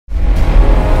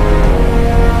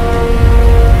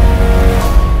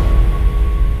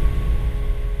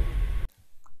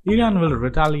Iran will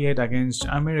retaliate against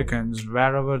Americans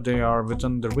wherever they are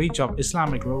within the reach of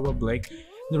Islamic Republic.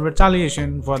 The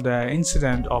retaliation for the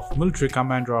incident of military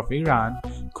commander of Iran,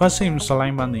 Qassem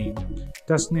Soleimani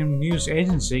Tasnim news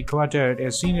agency quoted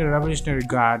a senior Revolutionary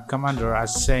Guard commander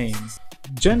as saying,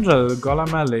 General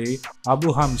Gholamali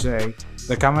Abuhamzeh,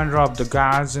 the commander of the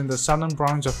guards in the southern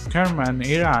province of Kerman,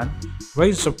 Iran,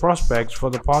 raised the prospects for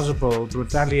the possible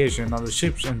retaliation on the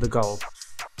ships in the Gulf.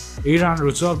 Iran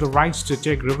reserved the rights to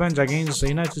take revenge against the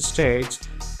United States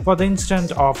for the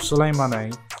incident of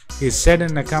Soleimani, he said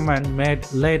in a comment made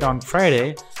late on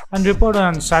Friday and reported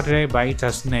on Saturday by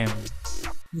Tasnim.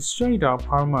 The Strait of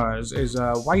Hormuz is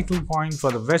a vital point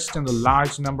for the West and the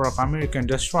large number of American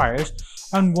destroyers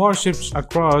and warships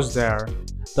across there.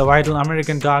 The vital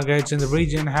American targets in the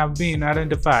region have been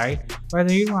identified by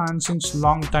the Iran since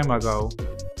long time ago.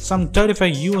 Some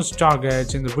 35 US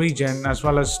targets in the region as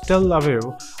well as Tel Aviv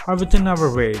are within our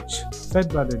reach,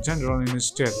 said by the general in his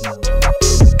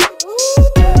statement.